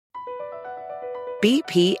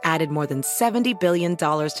BP added more than $70 billion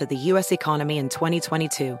to the U.S. economy in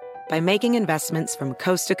 2022 by making investments from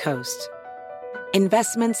coast to coast.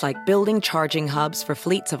 Investments like building charging hubs for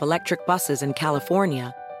fleets of electric buses in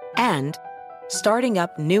California and starting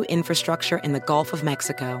up new infrastructure in the Gulf of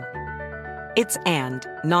Mexico. It's and,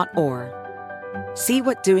 not or. See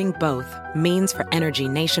what doing both means for energy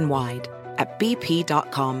nationwide at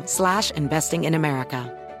bp.com/investing in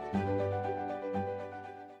America.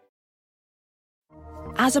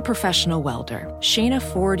 As a professional welder, Shayna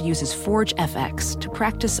Ford uses Forge FX to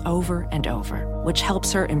practice over and over, which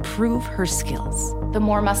helps her improve her skills. The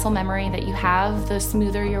more muscle memory that you have, the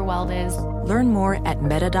smoother your weld is. Learn more at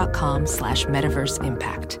meta.com/metaverse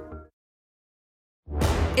impact.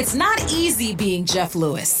 It's not easy being Jeff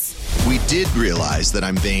Lewis. We did realize that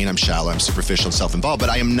I'm vain, I'm shallow, I'm superficial, and self-involved, but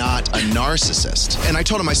I am not a narcissist. And I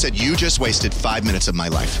told him, I said, you just wasted 5 minutes of my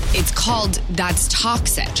life. It's called That's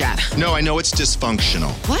Toxic, Jeff. No, I know it's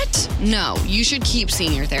dysfunctional. What? No, you should keep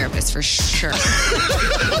seeing your therapist for sure.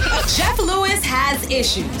 Jeff Lewis has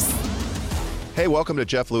issues. Hey, welcome to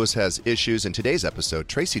Jeff Lewis Has Issues. In today's episode,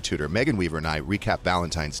 Tracy Tudor, Megan Weaver, and I recap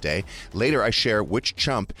Valentine's Day. Later, I share which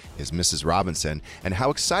chump is Mrs. Robinson and how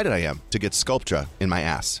excited I am to get Sculptra in my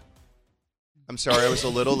ass. I'm sorry, I was a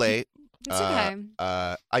little late. It's okay.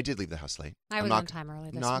 I did leave the house late. I was on time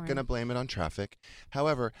early this morning. Not going to blame it on traffic.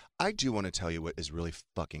 However, I do want to tell you what is really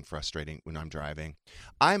fucking frustrating when I'm driving.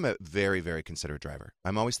 I'm a very, very considerate driver.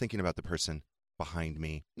 I'm always thinking about the person behind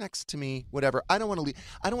me, next to me, whatever. I don't want to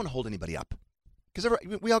hold anybody up. Because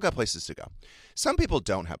we all got places to go. Some people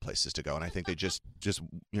don't have places to go, and I think they just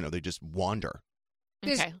wander.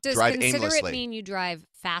 Okay. Does drive considerate aimlessly. mean you drive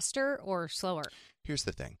faster or slower? Here's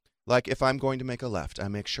the thing. Like, if I'm going to make a left, I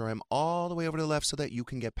make sure I'm all the way over to the left so that you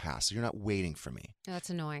can get past. So you're not waiting for me. Oh, that's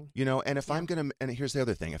annoying. And if I'm going to, and here's the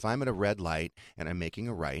other thing. If I'm at a red light and I'm making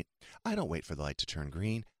a right, I don't wait for the light to turn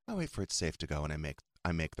green. I wait for it safe to go, and I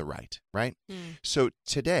make the right, right? So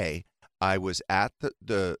today, I was at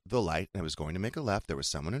the light, and I was going to make a left. There was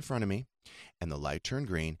someone in front of me, and the light turned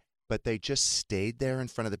green, but they just stayed there in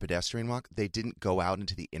front of the pedestrian walk. They didn't go out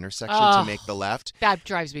into the intersection to make the left. That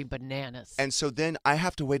drives me bananas. And so then I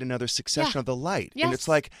have to wait another succession of the light. Yes. And it's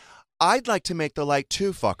like, I'd like to make the light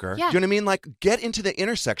too, fucker. Yeah. Do you know what I mean? Like, get into the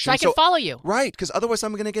intersection. So I can follow you. Right, because otherwise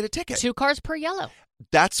I'm going to get a ticket. 2 cars per yellow.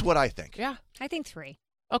 That's what I think. Yeah. I think 3.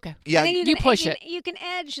 Okay. Yeah. I think you push it. You can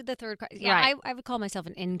edge the third car. Yeah, Right. I would call myself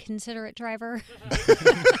an inconsiderate driver.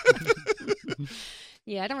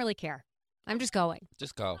 Yeah, I don't really care. I'm just going.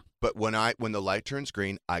 Just go. But when the light turns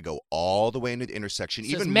green, I go all the way into the intersection, So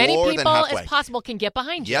even as many more than people halfway. as possible can get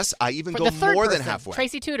behind you. Yes, I even For go the third more person, than halfway.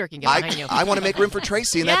 Tracy Tudor can get behind you. I want to make room for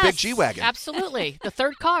Tracy in that big G-Wagon. Absolutely. The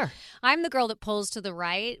third car. I'm the girl that pulls to the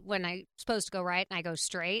right when I'm supposed to go right, and I go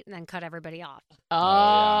straight and then cut everybody off. Oh.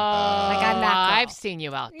 Like I'm that girl. I've seen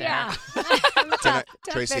you out there. Yeah. I'm a tough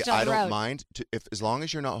Tracy, bitch on I the don't road. mind as long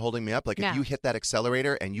as you're not holding me up. Like No. if you hit that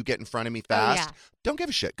accelerator and you get in front of me fast, yeah. don't give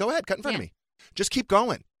a shit. Go ahead, cut in front of me. Just keep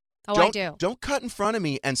going. Oh, I do. Don't cut in front of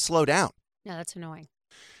me and slow down. No, that's annoying.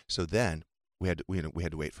 So then we had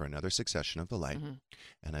to wait for another succession of the light,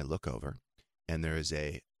 and I look over, and there is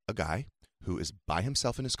a guy who is by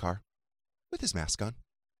himself in his car with his mask on.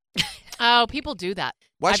 Oh, people do that.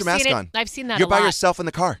 Why's your mask on? I've seen that You're a lot. by yourself in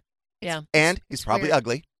the car. Yeah. And he's probably weird.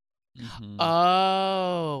 ugly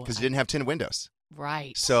Oh. because he didn't have tinted windows.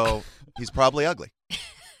 Right. So he's probably ugly.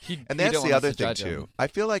 And that's don't the want us other to thing, judge too. him. I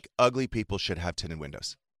feel like ugly people should have tinted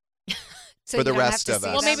windows. So For the you don't have rest to of see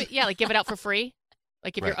us. Well, them? maybe, like give it out for free.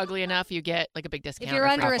 Like if Right. you're ugly enough, you get like a big discount. If you're or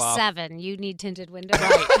under a half off. 7, you need tinted windows.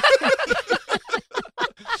 Right.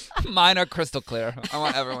 Mine are crystal clear. I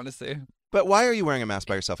want everyone to see. But why are you wearing a mask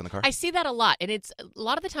by yourself in the car? I see that a lot, and it's a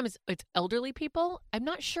lot of the time it's elderly people. I'm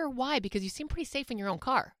not sure why, because you seem pretty safe in your own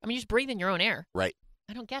car. I mean, you just breathe in your own air. Right.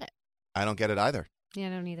 I don't get it. I don't get it either. Yeah,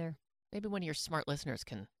 I don't either. Maybe one of your smart listeners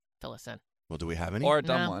can fill us in. Well, do we have any? Or a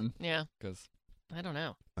dumb No. one. Yeah. Because I don't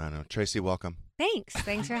know. I don't know. Tracy, welcome. Thanks.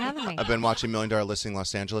 Thanks for having me. I've been watching $1 Million Listing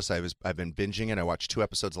Los Angeles. I've been binging it. I watched 2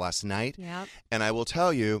 episodes last night. Yep. And I will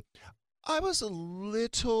tell you, I was a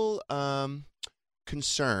little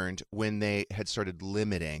concerned when they had started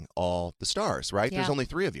limiting all the stars, right? Yeah. There's only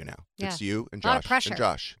 3 of you now. Yeah. It's you and A lot Josh. of pressure. And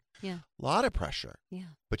Josh. Yeah. A lot of pressure. Yeah.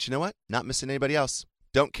 But you know what? Not missing anybody else.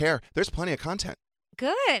 Don't care. There's plenty of content.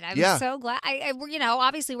 Good. I'm Yeah. so glad.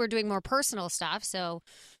 Obviously we're doing more personal stuff, so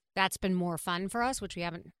that's been more fun for us, which we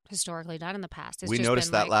haven't historically done in the past. It's We just noticed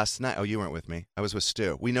been that like, last night. Oh, you weren't with me. I was with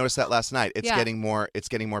Stu. We noticed that last night. It's Yeah. getting more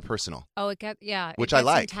personal. Oh, it gets Which it I gets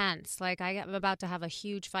like. intense. Like I'm about to have a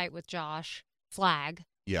huge fight with Josh Flag,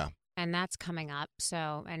 Yeah. and that's coming up.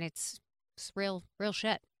 So, and it's real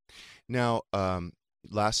shit. Now,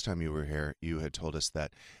 last time you were here, you had told us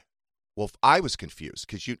that. Well, I was confused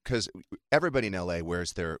because everybody in LA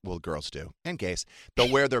wears girls do, and gays,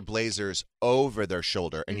 they'll wear their blazers over their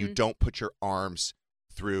shoulder, and you don't put your arms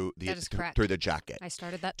through the jacket. I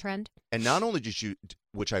started that trend. And not only did you,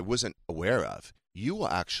 which I wasn't aware of, you will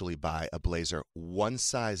actually buy a blazer one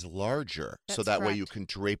size larger so that way you can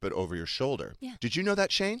drape it over your shoulder. Yeah. Did you know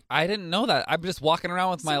that, Shane? I didn't know that. I'm just walking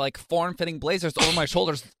around with my like form-fitting blazers over my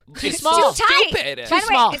shoulders. It's small. so Too tight. stupid. By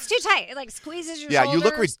the way, it's too tight. It like squeezes your shoulders. Yeah, you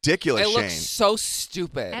look ridiculous, It Shane. looks so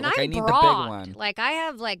stupid. And like, I I'm need broad. the big one. Like I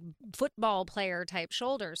have like football player type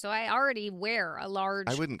shoulders, so I already wear a large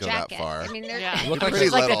I wouldn't go jacket. that far. I mean, they're You look like pretty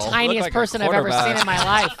She's like the little. tiniest Look like a person I've ever seen quarterback. in my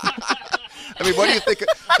life. I mean, what do you think?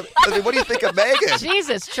 What do you think of Megan?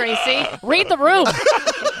 Jesus, Tracy. Read the room.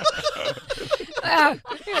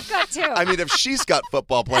 you've got two. I mean, if she's got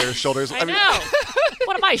football player shoulders, I mean, know.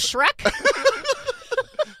 What am I, Shrek?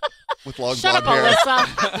 with long Shut blonde up,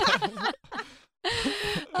 hair. Alyssa.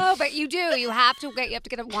 Oh, but you do. You have to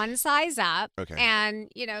get it one size up. Okay. And,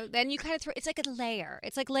 then you kind of throw, it's like a layer.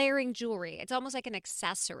 It's like layering jewelry. It's almost like an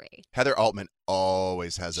accessory. Heather Altman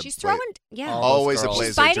always has a She's throwing, yeah. always a girls. blazer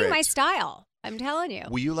She's fighting draped. my style. I'm telling you.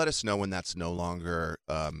 Will you let us know when that's no longer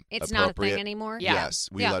It's not a appropriate? thing anymore. Yeah. Yes.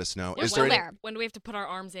 Will you Yeah. let us know? We're Is still there any- there. When do we have to put our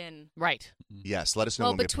arms in? Right. Yes. Let us know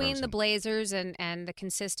Well, when we have to put between ours the in. blazers and the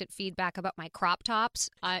consistent feedback about my crop tops,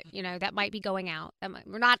 that might be going out.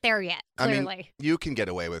 We're not there yet, clearly. I mean, you can get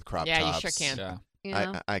away with crop Yeah, you tops. sure can. Yeah. you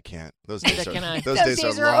know? I can't. Those Neither days are can I. those Those days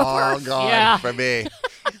days are are long over. gone Yeah. for me.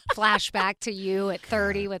 Flashback to you at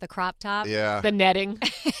 30 with a crop top. Yeah. The netting.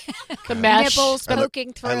 The mesh. Nipples I look-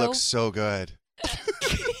 poking through. I look so good.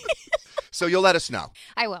 So you'll let us know.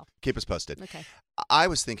 I will. Keep us posted. Okay. I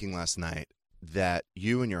was thinking last night that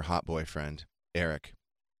you and your hot boyfriend, Eric,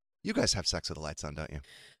 you guys have sex with the lights on, don't you?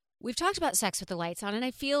 We've talked about sex with the lights on, and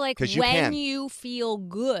I feel like 'Cause you when can. you feel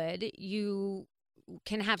good, you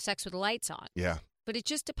can have sex with the lights on. Yeah. But it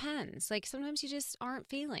just depends. Like sometimes you just aren't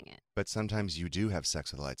feeling it. But sometimes you do have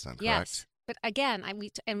sex with the lights on, correct? Yes. But again,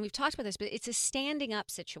 we've talked about this, but it's a standing up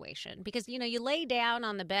situation because, you lay down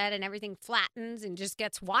on the bed and everything flattens and just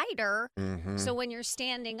gets wider. Mm-hmm. So when you're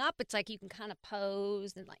standing up, it's like you can kind of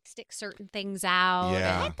pose and like stick certain things out.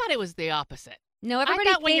 Yeah. I thought it was the opposite. No, I everybody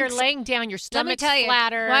thought when you're thinks- laying down, your Let me stomach's tell you,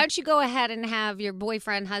 flatter. why don't you go ahead and have your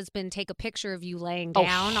boyfriend, husband take a picture of you laying Oh,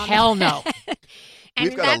 down? on hell the no. And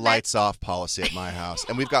We've got that- a lights off policy at my house,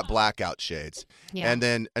 and we've got blackout shades. Yeah.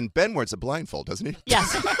 And Ben wears a blindfold, doesn't he?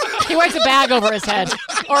 Yes. He wears a bag over his head.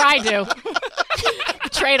 Or I do.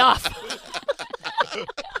 Trade off.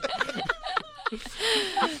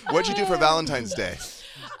 What'd you do for Valentine's Day?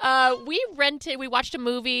 We watched a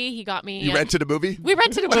movie. He got me. You rented a movie? We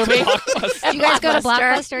rented a movie. Do you guys go to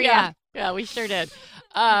Blockbuster? Yeah. Yeah, we sure did.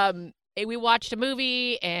 We watched a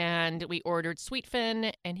movie and we ordered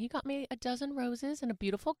Sweetfin, and he got me a dozen roses and a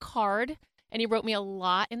beautiful card, and he wrote me a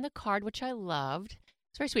lot in the card, which I loved.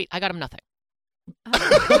 It's very sweet. I got him nothing.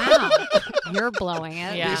 Oh, wow. You're blowing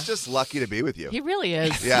it. Yeah. He's just lucky to be with you. He really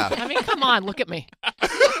is. Yeah. I mean, come on, look at me.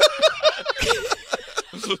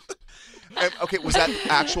 Okay, was that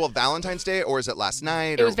actual Valentine's Day, or is it last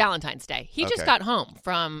night? It or- was Valentine's Day. He just Okay. got home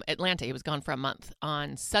from Atlanta. He was gone for a month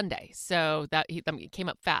on Sunday, so he came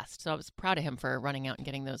up fast. So I was proud of him for running out and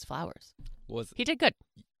getting those flowers. He did good.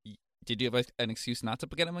 Did you have an excuse not to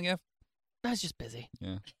get him a gift? I was just busy.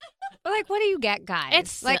 Yeah. But like, what do you get, guys?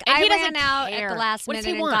 It's- like and I he ran doesn't out care. at the last What does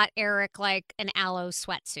minute he and want? got Eric like an aloe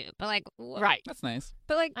sweatsuit. But like, Right. That's nice.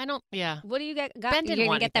 But like, I don't. Yeah. what do you get? Ben didn't you gonna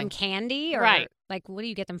want get them anything. candy, or Right. like, what do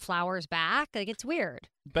you get them flowers back? Like, it's weird.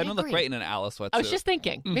 Ben would look agree. great in an Alice sweatsuit. I was just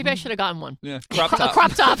thinking. Maybe I should have gotten one. Yeah. Crop A top.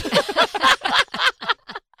 crop top.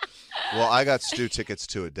 Well, I got Stu tickets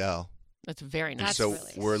to Adele. That's very nice. That's so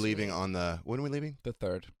really we're leaving on when are we leaving? The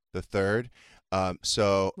third. The 3rd.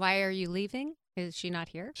 So Why are you leaving? Is she not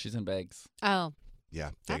here? She's in bags. Oh,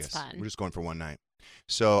 yeah, That's Vegas. fun. We're just going for one night.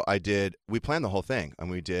 So we planned the whole thing, and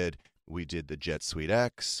we did the Jet Suite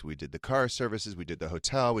X, we did the car services, we did the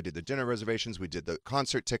hotel, we did the dinner reservations, we did the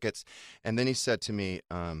concert tickets, and then he said to me,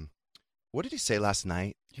 what did he say last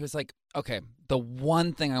night? He was like, okay, the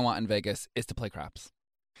one thing I want in Vegas is to play craps.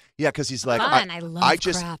 Yeah, because he's like, fun. I love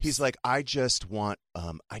craps. He's like, I just want,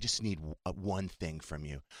 I just need one thing from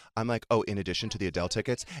you. I'm like, oh, in addition to the Adele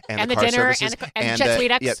tickets and the car dinner services and the Jet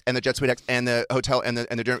Suite X? yeah, and the Jet Suite X and the hotel and the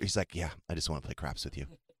dinner. He's like, yeah, I just want to play craps with you.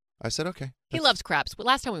 I said, okay. He loves craps. But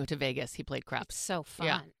last time we went to Vegas, he played craps. so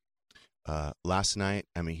fun. Yeah. Last night,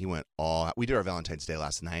 I mean, he went all out. We did our Valentine's Day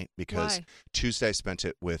last night because Why? Tuesday I spent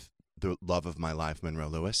it with the love of my life, Monroe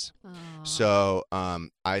Lewis. Aw. So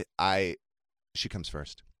she comes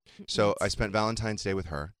first. So I spent Valentine's Day with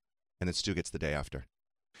her, and then Stu gets the day after.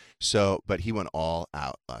 So, but he went all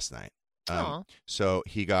out last night. Aw. So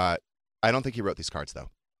he got. I don't think he wrote these cards though,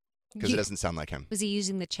 because it doesn't sound like him. Was he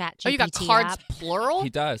using the chat GPT Oh, you got cards app? plural? He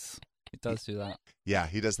does. He does do that. Yeah,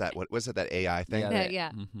 he does that. What was it? That AI thing?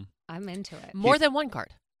 Yeah. Mm-hmm. I'm into it. More than one card.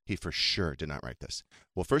 He for sure did not write this.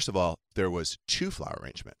 Well, first of all, there was 2 flower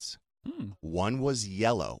arrangements. One was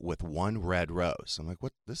yellow with 1 red rose. I'm like,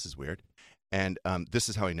 what? This is weird. And this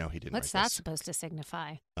is how I know he didn't What's write that this. supposed to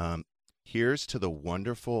signify? Here's to the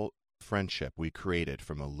wonderful friendship we created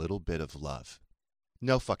from a little bit of love.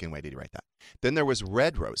 No fucking way did he write that. Then there was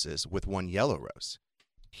red roses with 1 yellow rose.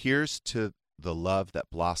 Here's to the love that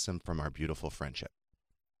blossomed from our beautiful friendship.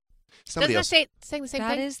 Somebody Doesn't else. that saying the same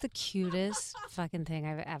That thing? is the cutest fucking thing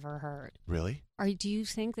I've ever heard. Really? Do you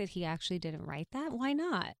think that he actually didn't write that? Why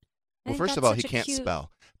not? I Well, think first of that's all, he such a can't cute-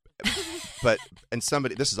 spell. And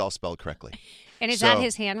somebody, this is all spelled correctly. And is So- that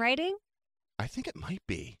his handwriting? I think it might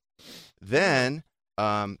be. Then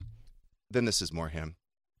this is more him.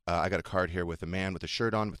 I got a card here with a man with a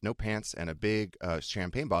shirt on, with no pants, and a big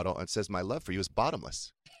champagne bottle. And it says, "My love for you is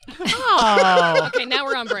bottomless." Oh. Okay, now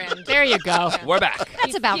we're on brand. There you go. We're back.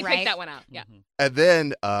 That's about he right. picked that one out. Yeah. And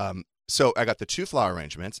then, so I got the 2 flower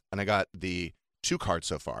arrangements, and I got the 2 cards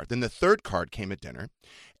so far. Then the 3rd card came at dinner,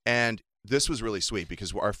 and this was really sweet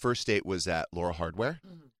because our first date was at Laurel Hardware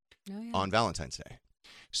on Valentine's Day.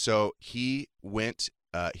 So he went.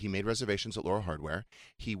 He made reservations at Laurel Hardware.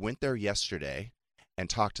 He went there yesterday and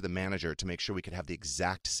talked to the manager to make sure we could have the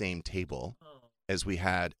exact same table as we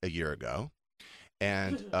had a year ago,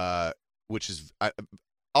 and which is.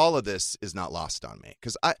 All of this is not lost on me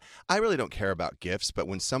because I really don't care about gifts, but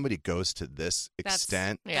when somebody goes to this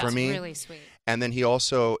extent for That's me, really sweet. and then he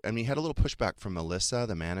also, he had a little pushback from Melissa,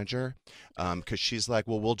 the manager, because she's like,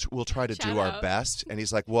 well, we'll try to do our best, and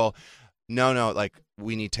he's like, well, no, like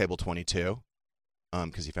we need table 22,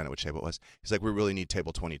 because he found out which table it was. He's like, we really need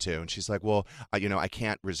table 22, and she's like, well, I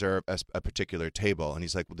can't reserve a particular table, and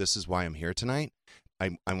he's like, well, this is why I'm here tonight.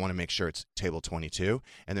 I want to make sure it's table 22.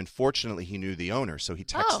 And then fortunately, he knew the owner. So he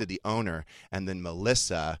texted the owner. And then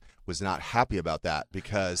Melissa was not happy about that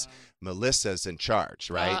because Melissa's in charge,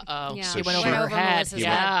 right? Uh-oh. Yeah. So He went she- over her over head. Melissa's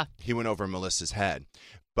Yeah. He went over Melissa's head.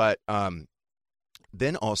 But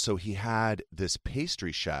then also he had this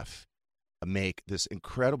pastry chef make this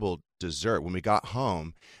incredible dessert. When we got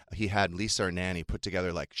home, he had Lisa, our nanny, put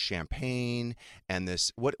together like champagne and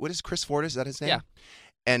this, what is Chris Ford? Is that his name? Yeah.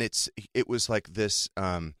 And it was like this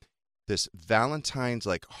this Valentine's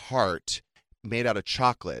like heart made out of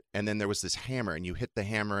chocolate, and then there was this hammer, and you hit the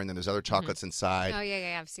hammer, and then there's other chocolates inside. Oh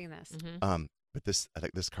yeah, I've seen this. Mm-hmm. But I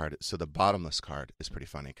think this card. So the bottomless card is pretty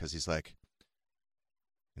funny because he's like,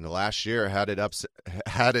 in the last year had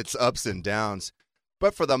its ups and downs,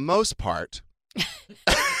 but for the most part,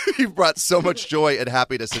 you've brought so much joy and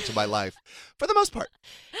happiness into my life. For the most part,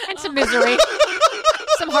 And some misery.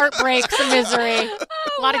 Some heartbreak, some misery.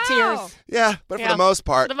 A lot of tears. yeah, but for Yeah. the most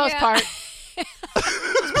part, For the most Yeah. part.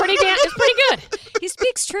 It's pretty good. He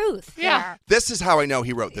speaks truth. Yeah. there. this is how I know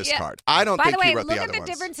he wrote this Yeah. card. I don't By think the way, he wrote look the at other the ones.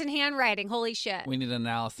 difference in handwriting. Holy shit. We need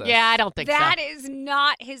analysis. Yeah, I don't think That so. is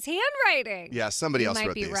not his handwriting. Yeah, somebody You else might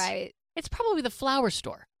wrote be these. right. It's probably the flower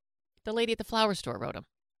store. The lady at the flower store wrote them.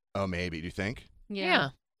 Oh, maybe. Do you think? Yeah.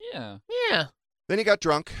 Yeah. Yeah. Then he got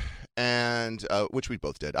drunk, and which we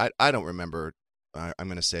both did. I don't remember. I'm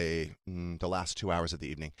going to say the last 2 hours of the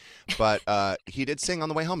evening, but he did sing on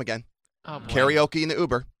the way home again. Oh, boy. Karaoke in the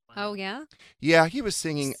Uber. Oh yeah. Yeah, he was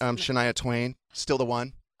singing Shania Twain, "Still the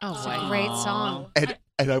One," Oh, It's boy. a great song.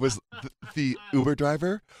 and I was the Uber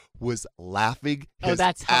driver was laughing his Oh,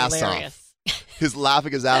 that's ass hilarious. off. He's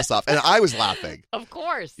laughing his ass off, and I was laughing. Of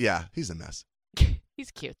course. Yeah, he's a mess.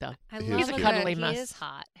 He's cute, though. I He's love a good- cuddly He mess. is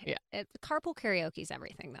hot. Yeah. Carpool karaoke's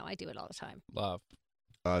everything, though. I do it all the time. Love.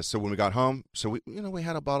 So when we got home, we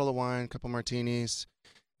had a bottle of wine, a couple martinis.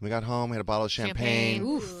 We got home, we had a bottle of champagne. Champagne.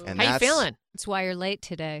 Oof. And How you that's- feeling? That's why you're late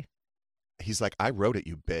today. He's like, I wrote it,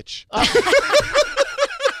 you bitch. Oh.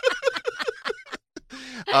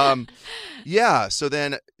 Yeah. So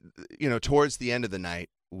then, towards the end of the night,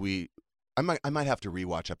 I might have to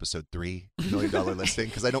rewatch episode 3, $1 Million Listing,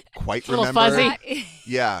 because I don't quite A little remember. fuzzy.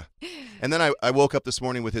 Yeah. And then I woke up this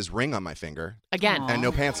morning with his ring on my finger Again. and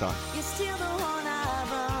no pants on. You're still the one I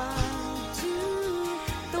run to,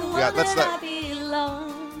 the one Yeah, that's that that- I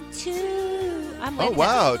belong to. I'm Oh, with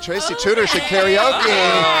wow. Tracy Tudor should karaoke.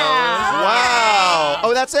 Wow.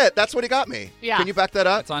 Oh, that's it. That's what he got me. Yeah. Can you back that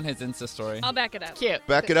up? It's on his Insta story. I'll back it up. Cute.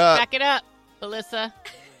 Back it up. Back it up, Alyssa.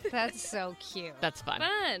 That's so cute. That's fun.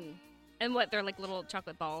 Fun. And what? They're like little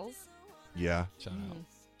chocolate balls. Yeah. Shut up.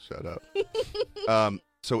 Shut up.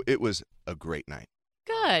 So it was a great night.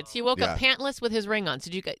 Good. So you woke up Yeah. pantless with his ring on. So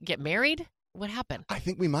did you get married? What happened? I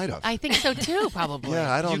think we might have. I think so too, probably.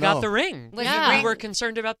 Yeah, I don't You know. got the ring. Was Yeah. the You ring- were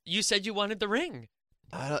concerned about. You said you wanted the ring.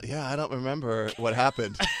 I don't remember what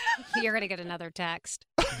happened. You're gonna get another text.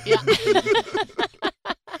 Yeah.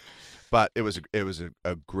 But it was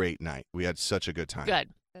a great night. We had such a good time. Good.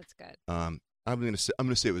 That's good. I'm gonna say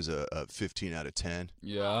it was a 15 out of 10.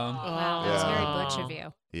 Yeah. Wow, that's very butch of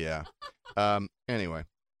you. Yeah. Anyway,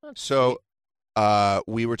 That's so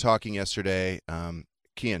we were talking yesterday.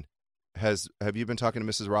 Kian, have you been talking to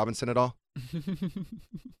Mrs. Robinson at all?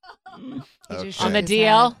 Okay. On the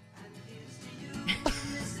DL.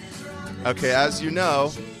 Okay, as you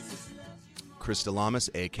know, Krista Lamas,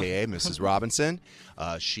 aka Mrs. Robinson,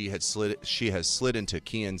 she has slid into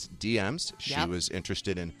Kian's DMs. She Yep. was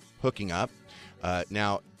interested in hooking up.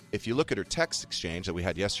 Now, if you look at her text exchange that we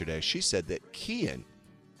had yesterday, she said that Kian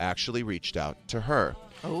actually reached out to her.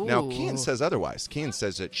 Now, Kian says otherwise. Kian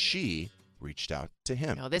says that she reached out to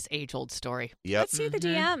him. No, this age-old story. Yep. Let's see the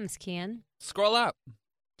DMs, Kian. Scroll up.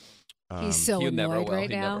 He's so He never annoyed will. right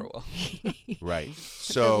He now. never will. Right. The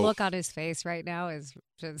So look on his face right now is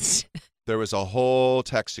just. there was a whole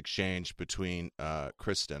text exchange between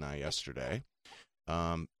Krista and I yesterday.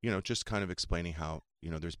 Just kind of explaining how,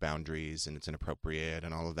 there's boundaries and it's inappropriate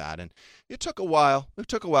and all of that. And it took a while.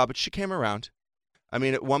 But she came around. I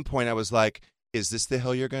mean, at one point I was like, is this the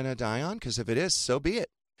hill you're going to die on? Because if it is, so be it.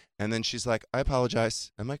 And then she's like, I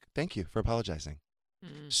apologize. I'm like, thank you for apologizing.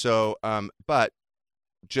 So, but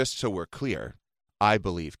just so we're clear, I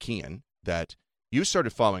believe, Kian, that you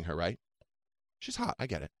started following her, right? She's hot. I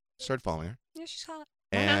get it. Started following her. Yeah, she's hot.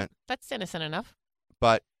 And That's innocent enough.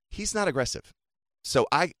 but he's not aggressive. So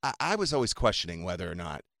I was always questioning whether or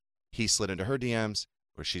not he slid into her DMs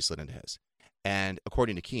or she slid into his. And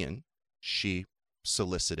according to Kian, she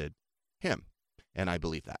solicited him. And I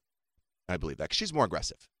believe that. 'Cause she's more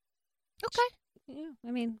aggressive. Okay. Yeah,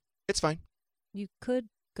 I mean, It's fine. you could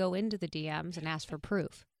go into the DMs and ask for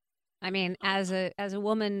proof. I mean, as a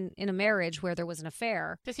woman in a marriage where there was an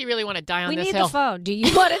affair, Does he really want to die on we this need hill? the phone. Do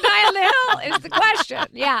you want to die on the hill? Is the question.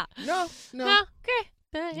 Yeah. No. Okay.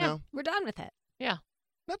 Yeah. No. We're done with it. Yeah.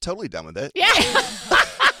 Not totally done with it. Yeah.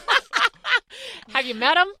 Have you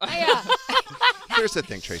met him? Yeah. Here's the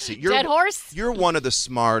thing, Tracy. Dead horse? You're one of the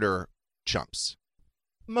smarter chumps.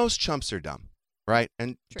 Most chumps are dumb, right?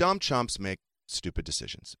 And dumb chumps make stupid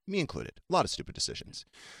decisions, me included. A lot of stupid decisions.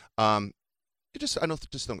 I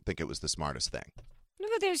don't think it was the smartest thing. No,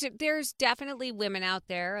 but there's definitely women out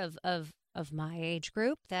there of my age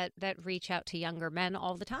group that reach out to younger men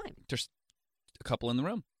all the time. There's a couple in the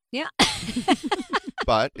room. Yeah.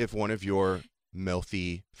 But if one of your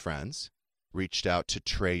milfy friends reached out to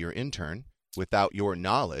Trey, your intern, without your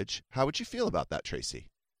knowledge, how would you feel about that, Tracy?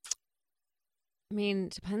 I mean,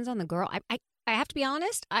 it depends on the girl. I have to be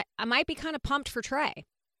honest. I might be kind of pumped for Trey,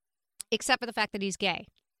 except for the fact that he's gay.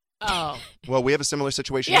 Oh. Well, we have a similar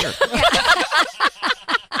situation here.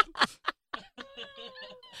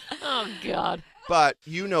 Oh, God. But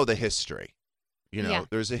you know the history. Yeah.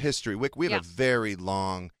 There's a history. We have Yeah. a very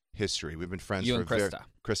long history. We've been friends You for and Krista.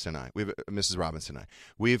 Krista and I. Mrs. Robinson and I.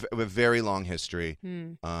 We have a very long history.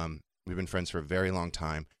 Hmm. We've been friends for a very long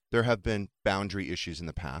time. There have been boundary issues in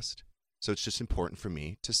the past, so it's just important for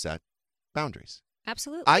me to set boundaries.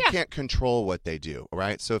 Absolutely. I can't control what they do,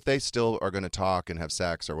 right? So if they still are going to talk and have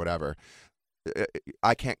sex or whatever,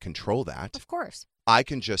 I can't control that. Of course. I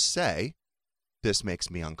can just say, this makes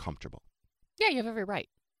me uncomfortable, Yeah, you have every right.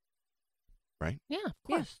 right? Yeah, of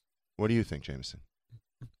course. What do you think, Jameson?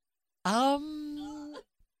 I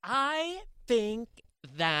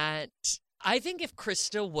think if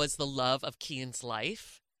Krista was the love of Kian's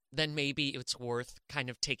life, then maybe it's worth kind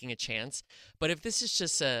of taking a chance. But if this is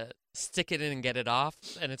just a stick it in and get it off,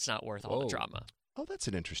 then it's not worth all the drama. Oh, that's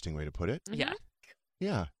an interesting way to put it. Yeah.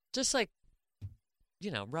 Yeah. Just like,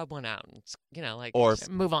 rub one out and, Or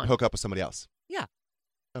move on. hook up with somebody else. Yeah.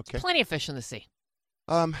 Okay. Plenty of fish in the sea.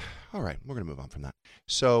 All right, we're going to move on from that.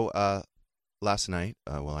 So last night,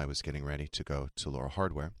 while I was getting ready to go to Laurel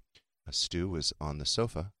Hardware, Stu was on the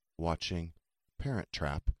sofa watching Parent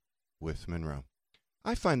Trap with Monroe.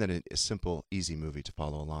 I find that a simple, easy movie to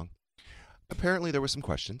follow along. Apparently, there were some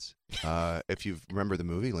questions. If you remember the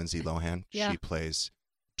movie, Lindsay Lohan, Yeah. she plays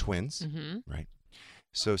twins, Mm-hmm. right?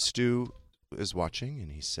 So Stu is watching,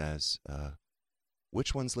 and he says,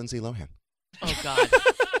 which one's Lindsay Lohan? Oh, God.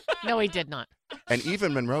 No, he did not. And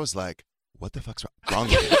even Monroe's like, what the fuck's wrong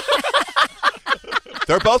with you?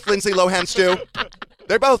 They're both Lindsay Lohan, Stu.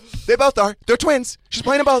 They both are. They're twins. She's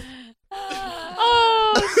playing them both.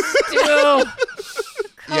 Oh, Stu.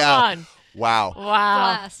 Come on. Wow. Wow.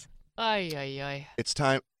 Class. Ay, ay, ay. It's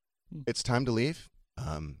time to leave.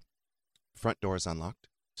 Front door is unlocked.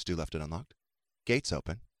 Stu left it unlocked. gate's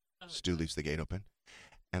open. Stu leaves the gate open.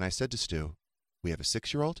 And I said to Stu, we have a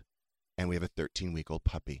 6-year-old and we have a 13-week-old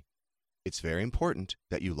puppy. It's very important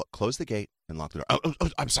that you close the gate and lock the door. Oh,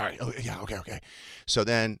 I'm sorry. Oh, yeah, okay. So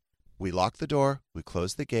then we lock the door, we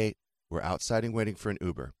close the gate, we're outside and waiting for an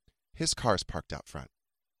Uber. His car's parked out front.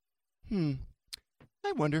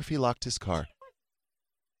 I wonder if he locked his car.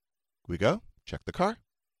 We go, check the car.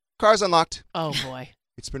 Car's unlocked. Oh, boy.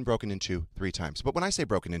 It's been broken into 3 times. But when I say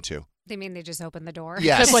broken into... They mean they just opened the door?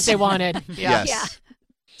 Yes. Took what they wanted. Yes. Yeah.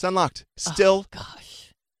 It's unlocked. Still. Oh,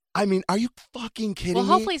 gosh. I mean, are you fucking kidding Well, me?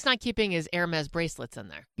 hopefully he's not keeping his Hermes bracelets in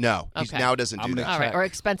there. No, he Okay. now doesn't do that. All right, or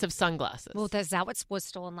expensive sunglasses. Well, is that what was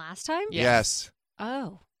stolen last time? Yes.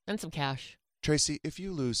 Oh. And some cash. Tracy, if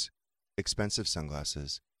you lose expensive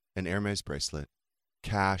sunglasses, an Hermes bracelet,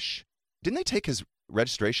 cash... Didn't they take his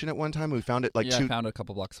registration at one time? We found it I found it a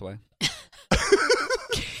couple blocks away.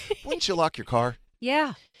 Wouldn't you lock your car?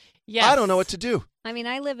 Yeah. Yes. I don't know what to do. I mean,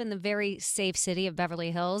 I live in the very safe city of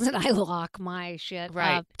Beverly Hills, and I lock my shit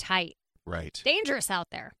up tight. Right. Dangerous out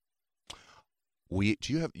there. You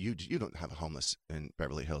don't have a homeless in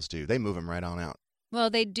Beverly Hills, do you? They move them right on out.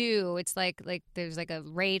 Well, they do. It's like there's like a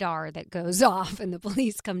radar that goes off, and the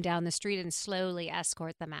police come down the street and slowly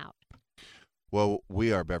escort them out. Well,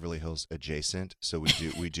 we are Beverly Hills adjacent, so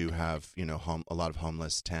we do have a lot of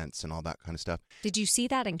homeless tents and all that kind of stuff. Did you see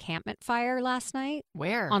that encampment fire last night?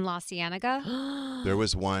 Where? On La Cienega. There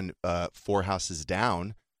was one 4 houses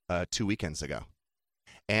down 2 weekends ago,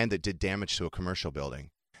 and it did damage to a commercial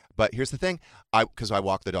building. But here's the thing, because I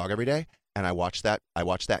walk the dog every day, and I watch that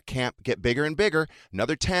camp get bigger and bigger.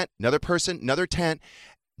 Another tent, another person, another tent.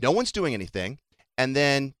 No one's doing anything, and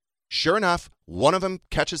then sure enough, one of them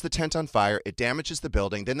catches the tent on fire. It damages the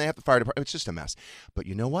building. Then they have the fire department. It's just a mess. But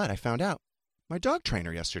you know what? I found out. My dog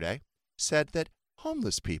trainer yesterday said that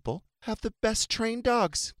homeless people have the best trained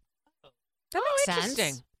dogs. That makes sense.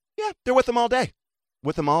 Interesting. Yeah, they're with them all day.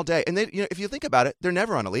 And they, if you think about it, they're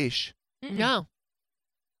never on a leash. No.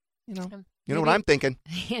 You know what I'm thinking?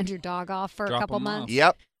 Hand your dog off for a Drop couple 'em off. months.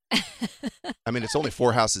 Yep. I mean, it's only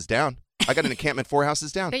 4 houses down. I got an encampment 4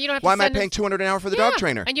 houses down. Then you don't have Why to am I send paying $200 an hour for the dog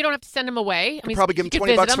trainer? And you don't have to send him away. I mean, probably give him you could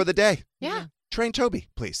 $20 visit for the day. Yeah. Train Toby,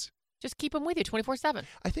 please. Just keep him with you 24/7.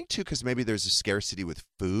 I think, too, because maybe there's a scarcity with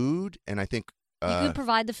food, and I think... You can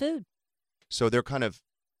provide the food. So they're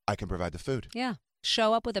I can provide the food. Yeah.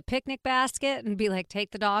 Show up with a picnic basket and be like,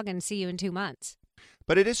 take the dog and see you in 2 months.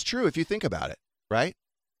 But it is true if you think about it, right?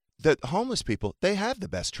 The homeless people, they have the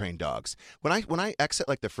best trained dogs. When I exit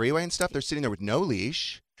like the freeway and stuff, they're sitting there with no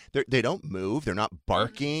leash. They don't move. They're not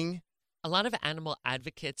barking. A lot of animal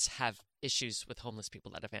advocates have issues with homeless people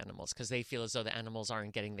that have animals because they feel as though the animals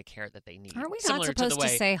aren't getting the care that they need. Aren't we not Similar supposed to, the to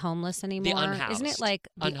way say homeless anymore? unhoused. Isn't it like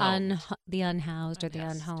the unhoused or the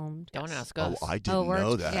unhomed? Don't ask us. Oh, I didn't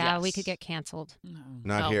know that. Yeah, we could get canceled.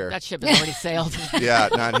 Not here. That ship has already sailed. Yeah,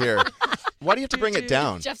 not here. Why do you have to bring it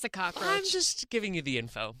down? Jeff's a cockroach. I'm just giving you the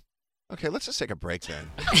info. Okay, let's just take a break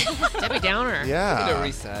then. Debbie Downer. Yeah. Need a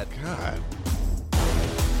reset. God.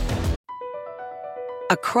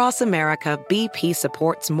 Across America, BP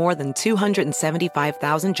supports more than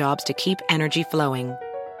 275,000 jobs to keep energy flowing.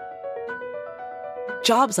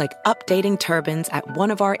 Jobs like updating turbines at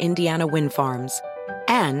one of our Indiana wind farms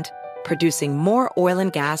and producing more oil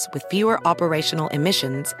and gas with fewer operational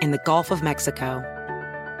emissions in the Gulf of Mexico.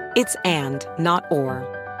 It's and, not or.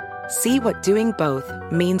 See what doing both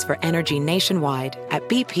means for energy nationwide at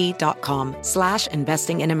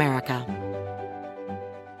bp.com/investing in America.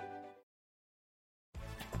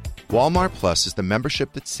 Walmart Plus is the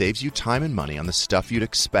membership that saves you time and money on the stuff you'd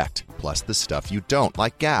expect, plus the stuff you don't,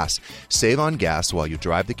 like gas. Save on gas while you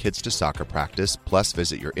drive the kids to soccer practice, plus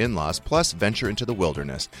visit your in-laws, plus venture into the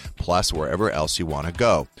wilderness, plus wherever else you want to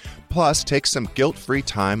go. Plus, take some guilt-free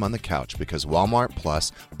time on the couch because Walmart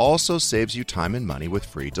Plus also saves you time and money with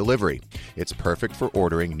free delivery. It's perfect for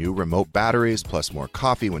ordering new remote batteries, plus more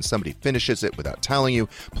coffee when somebody finishes it without telling you,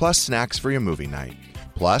 plus snacks for your movie night.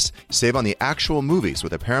 Plus, save on the actual movies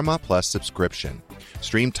with a Paramount Plus subscription.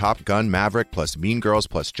 Stream Top Gun Maverick plus Mean Girls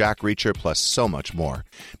plus Jack Reacher plus so much more.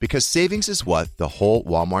 Because savings is what the whole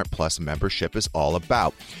Walmart Plus membership is all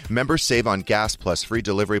about. Members save on gas plus free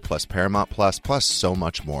delivery plus Paramount Plus plus so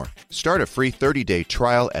much more. Start a free 30-day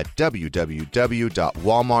trial at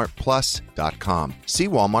www.walmartplus.com. See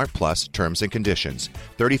Walmart Plus terms and conditions.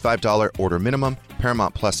 $35 order minimum,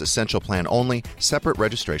 Paramount Plus Essential Plan only, separate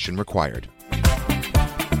registration required.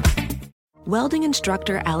 Welding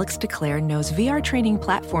instructor Alex DeClaire knows VR training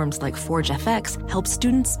platforms like Forge FX help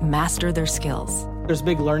students master their skills. There's a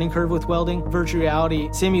big learning curve with welding. Virtual reality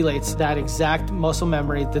simulates that exact muscle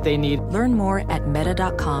memory that they need. Learn more at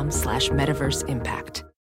meta.com/metaverseimpact.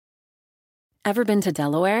 Ever been to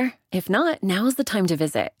Delaware? If not, now's the time to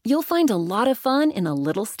visit. You'll find a lot of fun in a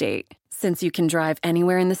little state. Since you can drive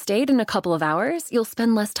anywhere in the state in a couple of hours, you'll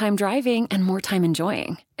spend less time driving and more time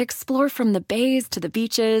enjoying. Explore from the bays to the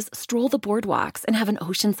beaches, stroll the boardwalks, and have an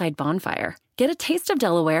oceanside bonfire. Get a taste of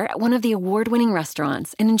Delaware at one of the award-winning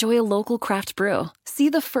restaurants and enjoy a local craft brew. See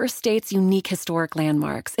the first state's unique historic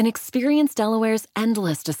landmarks and experience Delaware's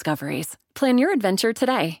endless discoveries. Plan your adventure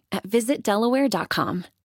today at visitdelaware.com.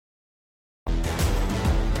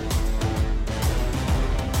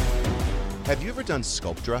 Have you ever done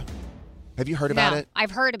Sculptra? Have you heard about No, it?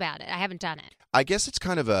 I've heard about it. I haven't done it. I guess it's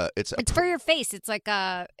kind of It's for your face. It's like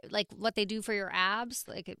what they do for your abs.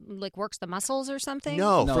 Like it works the muscles or something.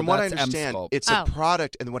 No, from what I that's understand, M-Sculpt. it's a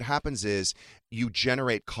product, and what happens is you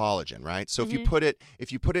generate collagen, right? So if you put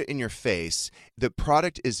it in your face, the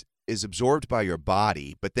product is absorbed by your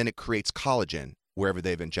body, but then it creates collagen wherever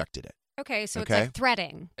they've injected it. Okay, so it's like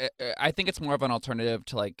threading. I think it's more of an alternative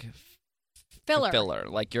to like Filler.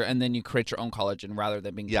 like and then you create your own collagen rather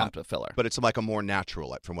than being pumped with filler. But it's like a more natural,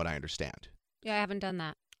 like from what I understand. Yeah, I haven't done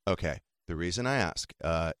that. Okay. The reason I ask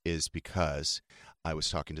is because I was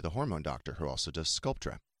talking to the hormone doctor who also does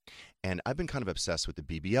Sculptra. And I've been kind of obsessed with the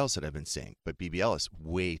BBLs that I've been seeing. But BBL is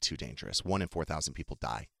way too dangerous. 1 in 4,000 people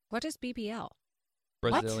die. What is BBL?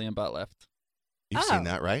 Brazilian butt lift. You've seen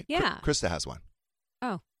that, right? Yeah. Krista has one.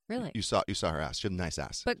 Oh, really? You saw her ass. She has a nice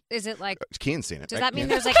ass. But is it like? Kean's seen it. Does right? that mean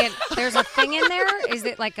Kean? there's a thing in there? Is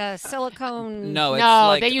it like a silicone? No, it's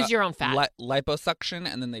like they use your own fat.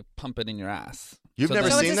 Liposuction, and then they pump it in your ass. You've never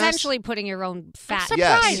so seen it's this? essentially putting your own fat.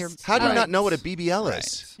 Yes. in your How do you butt. not know what a BBL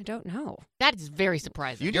is? I don't know. That is very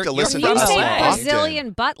surprising. You need to listen When to you us say more often.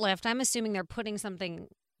 Brazilian butt lift, I'm assuming they're putting something,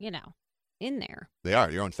 in there. They are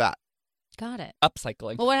your own fat. Got it.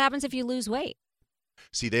 Upcycling. Well, what happens if you lose weight?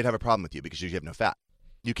 See, they'd have a problem with you because you have no fat.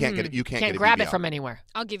 You can't get it. You can't get a grab BBL. it from anywhere.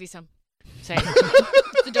 I'll give you some. Same.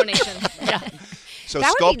 It's a donation. Yeah. So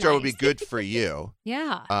That would be Sculptra would be nice. good for you.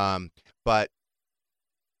 Yeah. But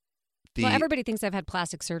Well, everybody thinks I've had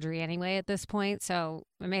plastic surgery anyway at this point, so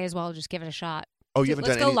I may as well just give it a shot. Oh, you haven't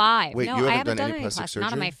Let's done go any- live. wait, no, you I haven't haven't done done any plastic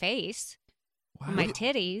Not on my surgery? face. On my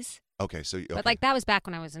titties. Okay, so But like that was back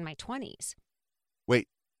when I was in my 20s. wait,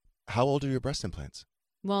 how old are your breast implants?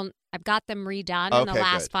 Well, I've got them redone in the Okay,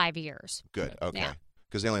 last good. 5 years. Good. Okay. Yeah.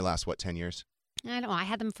 Because they only last 10 years? I don't know. I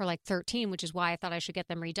had them for like 13, which is why I thought I should get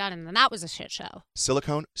them redone, and then that was a shit show.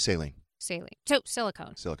 Silicone, saline. Saline. So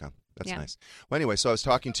silicone. Silicone. That's Yeah. nice. Well, anyway, so I was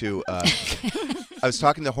talking to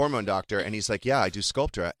the hormone doctor, and he's like, "Yeah, I do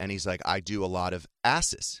Sculptra," and he's like, "I do a lot of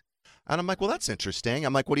asses." And I'm like, well, that's interesting.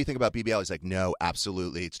 I'm like, what do you think about BBL? He's like, no,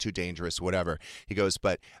 absolutely. It's too dangerous, whatever. He goes,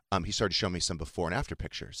 but he started showing me some before and after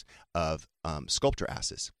pictures of Sculptra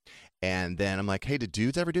asses. And then I'm like, hey, did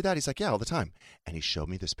dudes ever do that? He's like, yeah, all the time. And he showed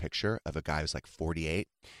me this picture of a guy who's like 48,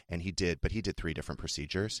 and he did 3 different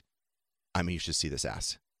procedures. I mean, you should see this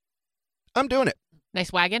ass. I'm doing it.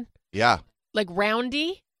 Nice wagon? Yeah. Like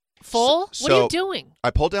roundy? Full? So what are you doing? I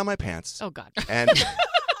pulled down my pants. Oh, God. And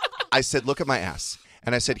I said, look at my ass.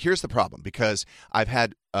 And I said, here's the problem, because I've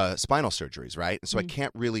had spinal surgeries, right? And so I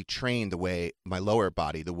can't really train the way, my lower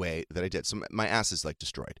body, the way that I did. So my ass is like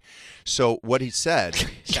destroyed. So what he said.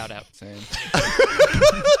 Shout out.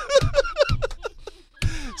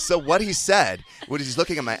 So what he said, when he's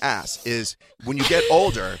looking at my ass, is when you get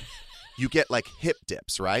older, you get like hip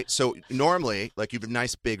dips, right? So normally, like you have a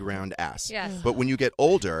nice big round ass. Yes. But when you get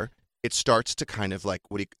older, it starts to kind of like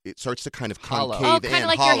it starts to kind of Hollow. concave Oh, kinda in,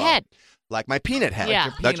 like your hollow. head. Like my peanut head.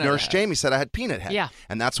 Yeah. Like peanut Nurse head. Jamie said I had peanut head. Yeah.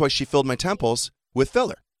 And that's why she filled my temples with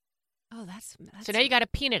filler. Oh, that's So now you got a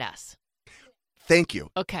peanut ass. Thank you.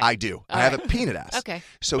 Okay. I do. All I have right. a peanut ass. Okay.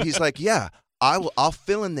 So he's like, yeah, I'll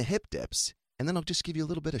fill in the hip dips, and then I'll just give you a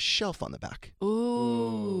little bit of shelf on the back.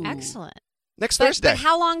 Ooh. excellent. Next But Thursday.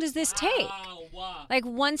 how long does this take? Like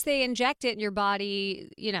once they inject it in your body,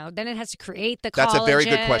 then it has to create the collagen. That's a very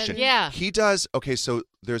good question. Yeah. He does. Okay, so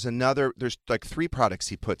there's like 3 products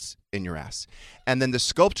he puts in your ass. And then the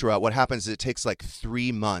Sculptra, what happens is it takes like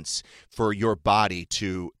 3 months for your body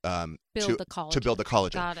to Build the collagen. To build the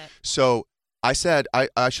collagen. Got it. So I said,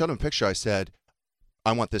 I showed him a picture. I said,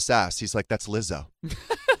 I want this ass. He's like, that's Lizzo.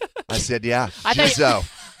 I said, yeah, I thought-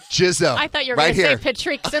 Jizzo. I thought you were right going to here. say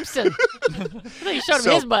Patrick Simpson. I thought you showed him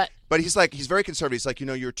So- his butt. But he's very conservative. He's like,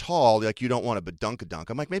 you're tall. Like, you don't want to badunk-a-dunk.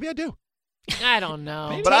 I'm like, maybe I do. I don't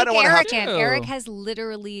know. But I don't want to have Eric in. Eric has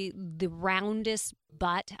literally the roundest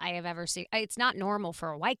butt I have ever seen. It's not normal for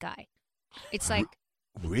a white guy. It's like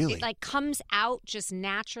Really? it like comes out just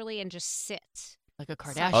naturally and just sits. Like a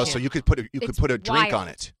Kardashian. Oh, so you could put a It's drink wild. on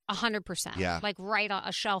it. 100%. Yeah. Like right on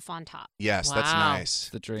a shelf on top. Yes, that's Wow. nice.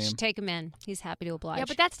 The dream. Should take him in. He's happy to oblige. Yeah,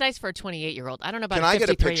 but that's nice for a 28-year-old. I don't know about Can a I get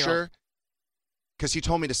a 53-year-old. picture? Because he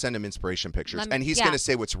told me to send him inspiration pictures, and he's yeah. going to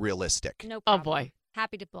say what's realistic. No Oh, problem. boy.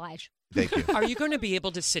 Happy to oblige. Thank you. Are you going to be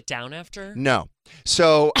able to sit down after? No.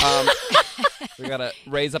 So, We gotta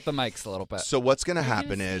raise up the mics a little bit. so what's going to Are you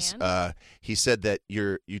happen gonna is stand? he said that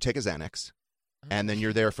you take a Xanax, and then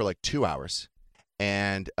you're there for like 2 hours,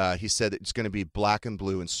 and he said that it's going to be black and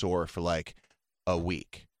blue and sore for like a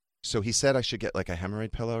week. So he said I should get like a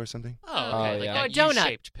hemorrhoid pillow or something. Oh, okay. Oh, Like yeah. a a donut.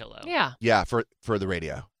 U-shaped pillow. Yeah. Yeah, for the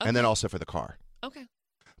radio, and then Okay. also for the car. Okay.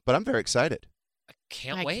 But I'm very excited.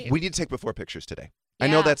 Can't I wait. We need to take before pictures today. I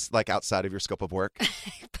know Yeah. that's like outside of your scope of work.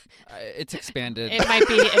 It's expanded. It might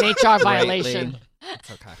be an HR violation. greatly. It's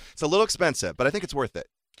okay. It's a little expensive, but I think it's worth it.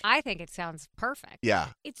 I think it sounds perfect. Yeah.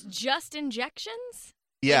 It's just injections?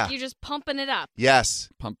 Yeah. Like you're just pumping it up. Yes.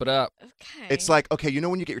 Pump it up. Okay. It's like, okay, you know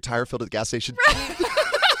when you get your tire filled at the gas station?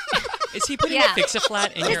 Is he putting Yeah. a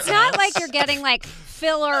Fix-A-Flat in your It's not ass? like you're getting like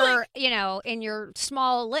filler, in your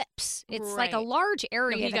small lips. It's like a Right. large No,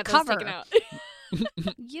 area he to got those cover. taken out.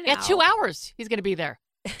 Yeah, 2 hours. He's going to be there.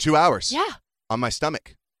 2 hours. Yeah. On my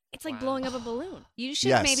stomach. It's like blowing up a balloon. You should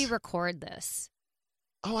Yes. maybe record this.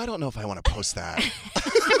 Oh, I don't know if I want to post that.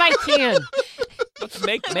 If I can. Let's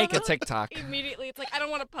make a TikTok. Immediately, it's like, I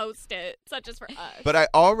don't want to post it. It's not just for us. But I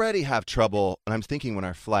already have trouble, and I'm thinking when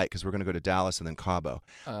our flight, because we're going to go to Dallas and then Cabo,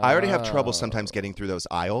 I already have trouble sometimes getting through those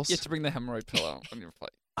aisles. You have to bring the hemorrhoid pillow on your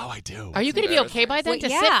flight. Oh, I do. Are you going to be okay by then Well, to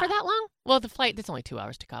sit yeah. for that long? Well, the flight, it's only 2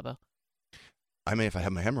 hours to Cabo. I mean, if I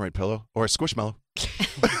have my hemorrhoid pillow or a squishmallow.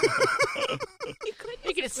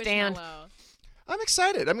 You can stand. I'm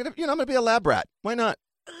excited. I'm gonna be a lab rat. Why not?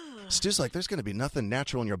 Stu's like, there's gonna be nothing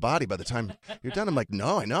natural in your body by the time you're done. I'm like,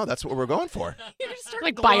 no, I know. That's what we're going for. You just start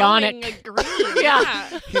Like glowing, bionic. like green.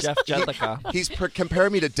 Yeah. Jeff Jessica. He's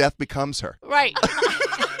comparing me to Death Becomes Her. Right.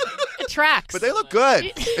 It tracks. But they look good.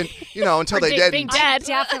 And, until Or they did. being I dead.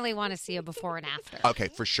 definitely want to see a before and after. Okay,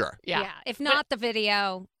 for sure. Yeah. If not the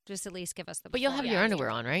video, just at least give us the But you'll have before your and underwear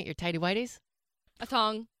on, right? Your tighty whities? A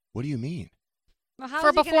thong. What do you mean? Well, how For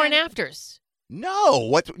is he before and gonna- afters. No.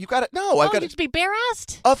 What you got it? No, I've Oh, got you'd be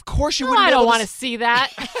bare-assed? Of course you No, wouldn't. I be don't able want to see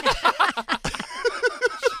that.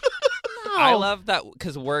 I No. love that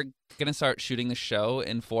because we're gonna start shooting the show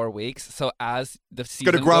in 4 weeks. So as the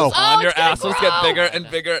season gonna grow. goes on, Oh, your it's gonna assholes get grow. bigger and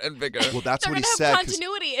bigger and bigger. Well, that's They're what he gonna said. have 'cause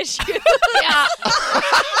continuity issues. Yeah.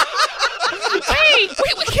 Wait,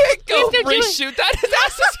 we can't go If they're doing- reshoot that. His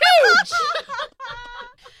ass is huge.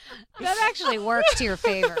 That actually works to your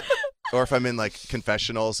favor. Or if I'm in like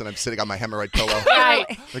confessionals and I'm sitting on my hemorrhoid pillow. Right.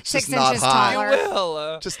 Like, 6 just not inches hot. taller. You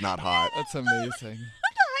will. Just not hot. That's amazing.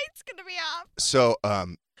 The height's gonna be off. So,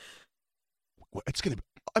 I'm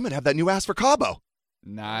gonna have that new ass for Cabo.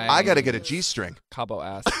 Nice. I got to get a G-string. Cabo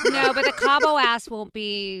ass. No, but the Cabo ass won't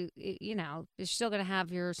be, you're still going to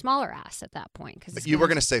have your smaller ass at that point. Cause You were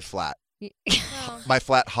gonna say flat. Well, My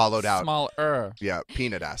flat, hollowed out. Smaller. Yeah,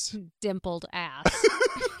 peanut ass. dimpled ass.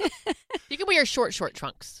 You can wear your short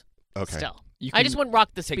trunks Okay. still. You I just can wouldn't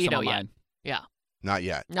rock the take some Speedo of yet. mine. Yeah. Not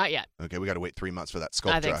yet. Not yet. Okay, we got to wait 3 months for that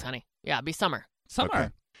Sculptra. I think, honey. Yeah, it'd be summer. Summer. Okay.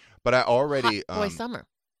 But I already Hot boy summer.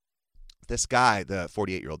 this guy, the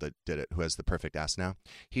 48-year-old that did it, who has the perfect ass now,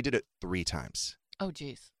 he did it 3 times. Oh,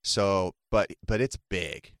 geez. So, but it's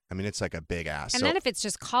big. I mean, it's like a big ass. And so then if it's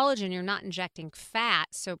just collagen, you're not injecting fat.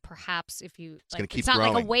 So perhaps if you, gonna keep it's not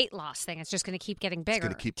like growing. a weight loss thing. It's just going to keep getting bigger. it's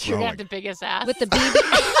going to keep You're growing. going to have the biggest ass. With the BB.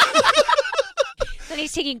 Then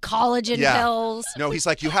he's taking collagen Yeah. pills. No, he's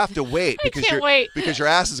like, you have to wait I because can't wait. because your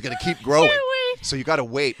ass is going to keep growing. Can't wait. So you got to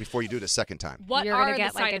wait before you do it a second time. what You're are gonna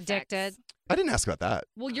get the side like addicted. effects? I didn't ask about that.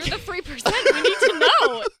 Well, you're the 3%. We need to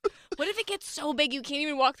know. What if it gets so big you can't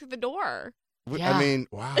even walk through the door? Yeah. I mean,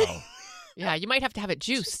 wow. Yeah, you might have to have it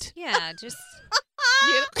juiced. Yeah, just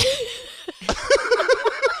You-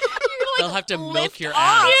 They'll have to milk lift your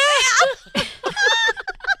off. ass. You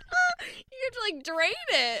have to like drain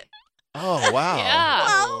it. Oh, wow.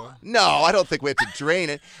 Yeah. No, I don't think we have to drain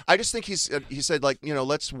it. I just think he said, like,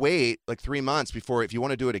 let's wait like 3 months before, if you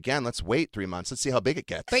want to do it again, let's wait 3 months. Let's see how big it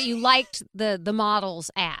gets. But you liked the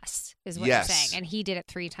model's ass, is what Yes. you're saying, and he did it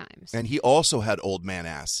 3 times. And he also had old man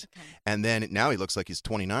ass. And then now he looks like he's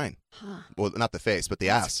 29. Huh. Well, not the face, but the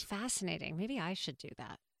That's ass. fascinating. Maybe I should do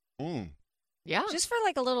that. Yeah. Just for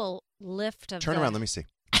like a little lift of. Turn the- around, let me see.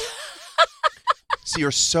 See,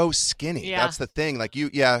 you're so skinny. Yeah. That's the thing. Like you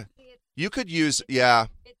could use, I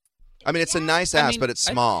mean, it's a nice ass, but it's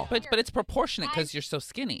small. But it's proportionate because you're so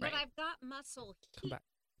skinny. But I've got muscle Come here. back.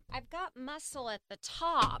 I've got muscle at the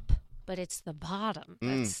top, but it's the bottom.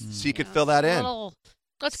 That's, So you could fill that in. A little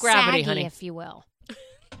That's gravity, saggy, honey. if you will.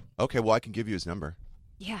 Okay, well, I can give you his number.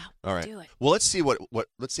 Yeah. All right. Do it. Well, let's see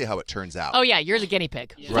let's see how it turns out. Oh, yeah, you're the guinea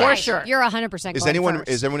pig. Right. For sure. You're 100% Is going anyone first.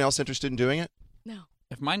 is everyone else interested in doing it? No.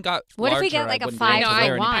 If mine got What if we larger, get like I a wouldn't be able to 5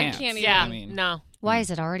 wear any by 1? pants. Yeah, I mean, no. Why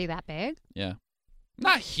is it already that big? Yeah.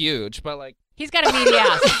 Not huge, but like. He's got a meaty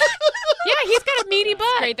ass. Yeah, he's got a meaty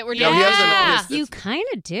butt. Great that we're No, doing he has You kind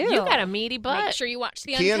of do. You got a meaty butt. Make sure you watch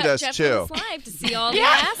the Kian Uncut does Jeff too. Lewis Live to see all the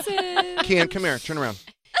Yeah. asses. Kian, come here. Turn around.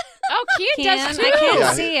 Oh, Kian does too. I can't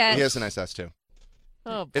Yeah, see it. He has a nice ass, too.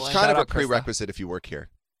 Oh, boy. It's kind Shout of a out, Krista. prerequisite if you work here.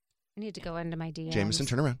 I need to go into my DMs. Jameson,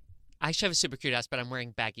 turn around. I actually have a super cute ass, but I'm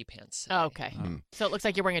wearing baggy pants. Oh, okay. So it looks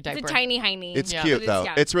like you're wearing a diaper. It's a tiny hiney. It's Yeah. cute, though.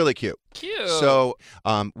 Yeah. It's really cute. Cute. So,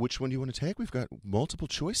 which one do you want to take? We've got multiple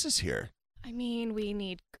choices here. I mean, we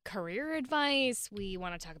need career advice. We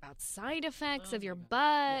want to talk about side effects of your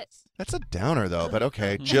butt. That's a downer, though, but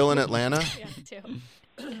okay. Jill in Atlanta. Yeah,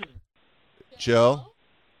 too. Jill.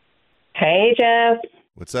 Hey, Jeff.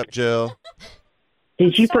 What's up, Jill?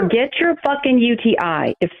 Did you forget your fucking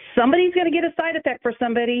UTI? If somebody's going to get a side effect for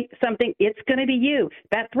something, it's going to be you.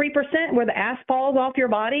 That 3% where the ass falls off your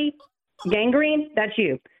body, gangrene, that's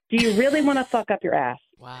you. Do you really want to fuck up your ass?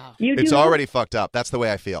 Wow. It's already fucked up. That's the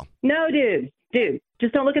way I feel. No, dude.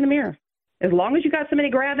 Just don't look in the mirror. As long as you got somebody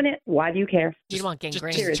grabbing it, why do you care? You don't want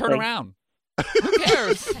gangrene. Just turn around. Who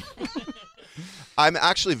cares? I'm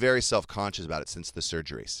actually very self-conscious about it since the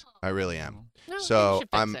surgeries. I really am. No, you So should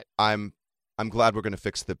fix it. I'm glad we're going to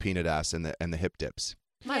fix the peanut ass and the hip dips.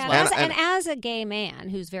 Might as Yeah, well. and as a gay man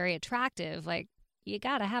who's very attractive, like, you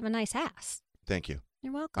got to have a nice ass. Thank you.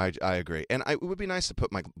 You're welcome. I agree. And it would be nice to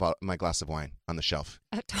put my glass of wine on the shelf.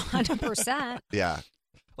 100%. Yeah.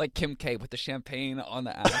 Like Kim K with the champagne on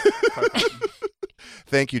the ass. Perfect.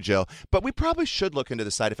 Thank you, Jill. But we probably should look into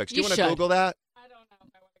the side effects. Do you want to should. Google that? I don't know.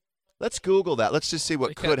 Let's Google that. Let's just see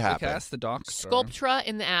what could happen. We can ask the doctor. Sculptra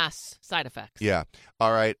in the ass side effects. Yeah.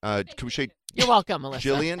 All right. Can we show You're welcome, Melissa.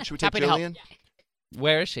 Jillian? Should we take Happy to help. Jillian?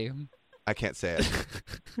 Where is she? I can't say it.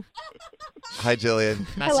 Hi, Jillian.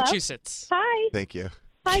 Massachusetts. Hi. Thank you.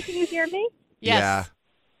 Hi, can you hear me? Yeah.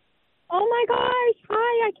 Oh my gosh.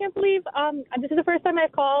 Hi, I can't believe this is the first time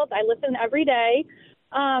I've called. I listen every day.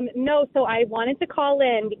 So I wanted to call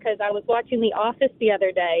in because I was watching The Office the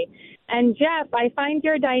other day. And Jeff, I find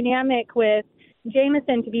your dynamic with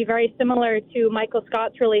Jameson to be very similar to Michael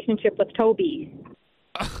Scott's relationship with Toby.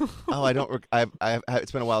 Oh, I don't.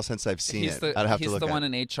 It's been a while since I've seen it. I'd have to He's look the at one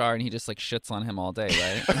it. in HR, and he just like shits on him all day,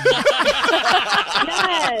 right?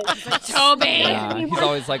 Yes. Toby. Yeah, he's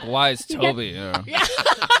always like, "Why is Toby?" Yeah.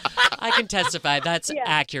 I can testify. That's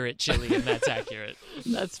accurate, Jillian. That's accurate.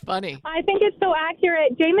 That's funny. I think it's so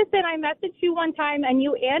accurate. Jameson, I messaged you one time and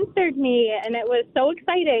you answered me, and it was so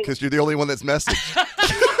exciting. Because you're the only one that's messaged.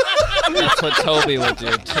 That's what Toby would do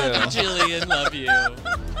too. Jillian, love you.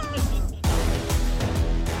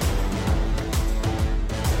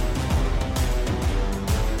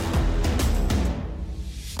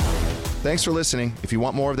 Thanks for listening. If you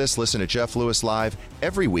want more of this, listen to Jeff Lewis Live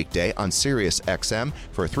every weekday on SiriusXM.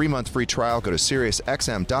 For a 3-month free trial, go to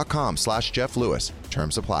SiriusXM.com/Jeff Lewis.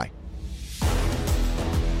 Terms apply.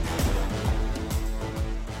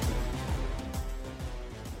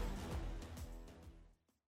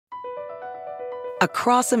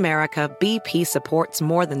 Across America, BP supports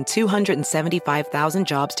more than 275,000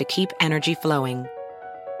 jobs to keep energy flowing.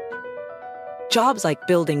 Jobs like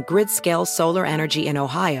building grid-scale solar energy in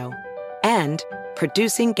Ohio and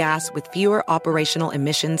producing gas with fewer operational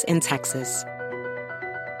emissions in Texas.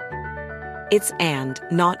 It's and,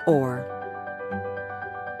 not or.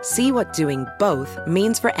 See what doing both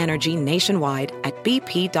means for energy nationwide at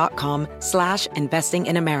bp.com/investing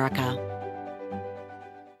in America.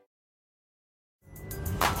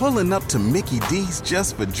 Pulling up to Mickey D's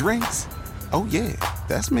just for drinks? Oh yeah,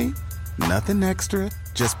 that's me. Nothing extra,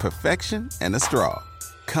 just perfection and a straw.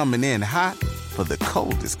 Coming in hot for the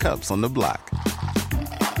coldest cups on the block.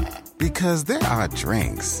 Because there are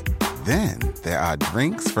drinks. Then there are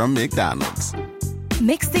drinks from McDonald's.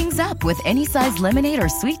 Mix things up with any size lemonade or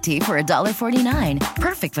sweet tea for $1.49.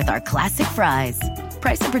 Perfect with our classic fries.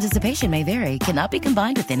 Price and participation may vary. Cannot be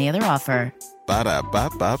combined with any other offer.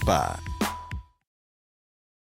 Ba-da-ba-ba-ba.